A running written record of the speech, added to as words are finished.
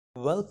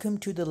Welcome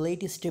to the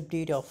latest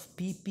update of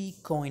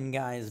pepecoin,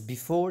 guys.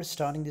 Before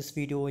starting this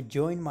video,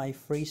 join my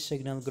free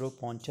signal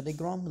group on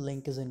Telegram.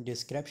 Link is in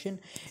description.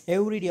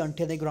 Every day on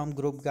Telegram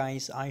group,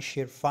 guys, I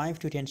share 5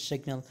 to 10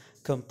 signal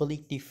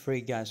completely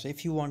free, guys. So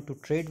if you want to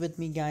trade with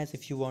me, guys,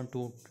 if you want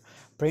to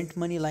print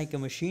money like a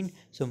machine,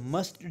 so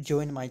must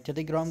join my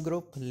Telegram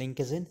group. Link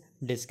is in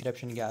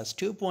description, guys.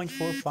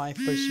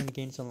 2.45%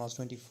 gains in last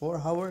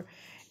 24 hours,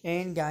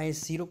 and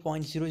guys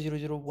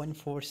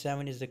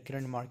 0.000147 is the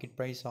current market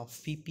price of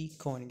pp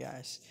coin,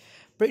 guys.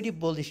 Pretty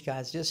bullish,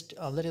 guys, just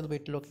a little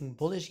bit looking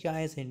bullish,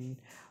 guys. And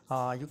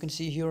you can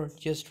see here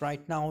just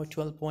right now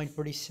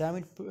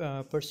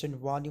 12.47 percent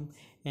volume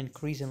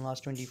increase in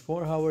last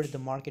 24 hours. The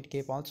market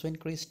cap also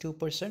increased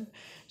 2%.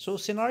 So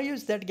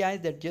scenarios that, guys,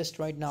 that just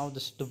right now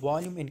the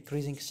volume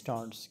increasing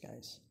starts,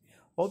 guys.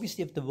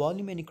 Obviously, if the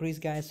volume increase,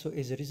 guys, so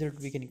as a result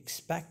we can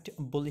expect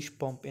a bullish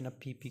pump in a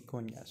pp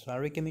coin, guys. So I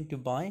recommend to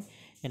buy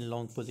in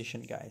long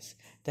position, guys.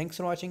 Thanks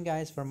for watching,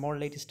 guys. For more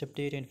latest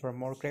update and for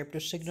more crypto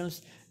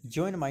signals,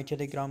 join my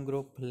Telegram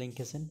group. Link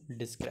is in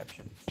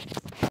description.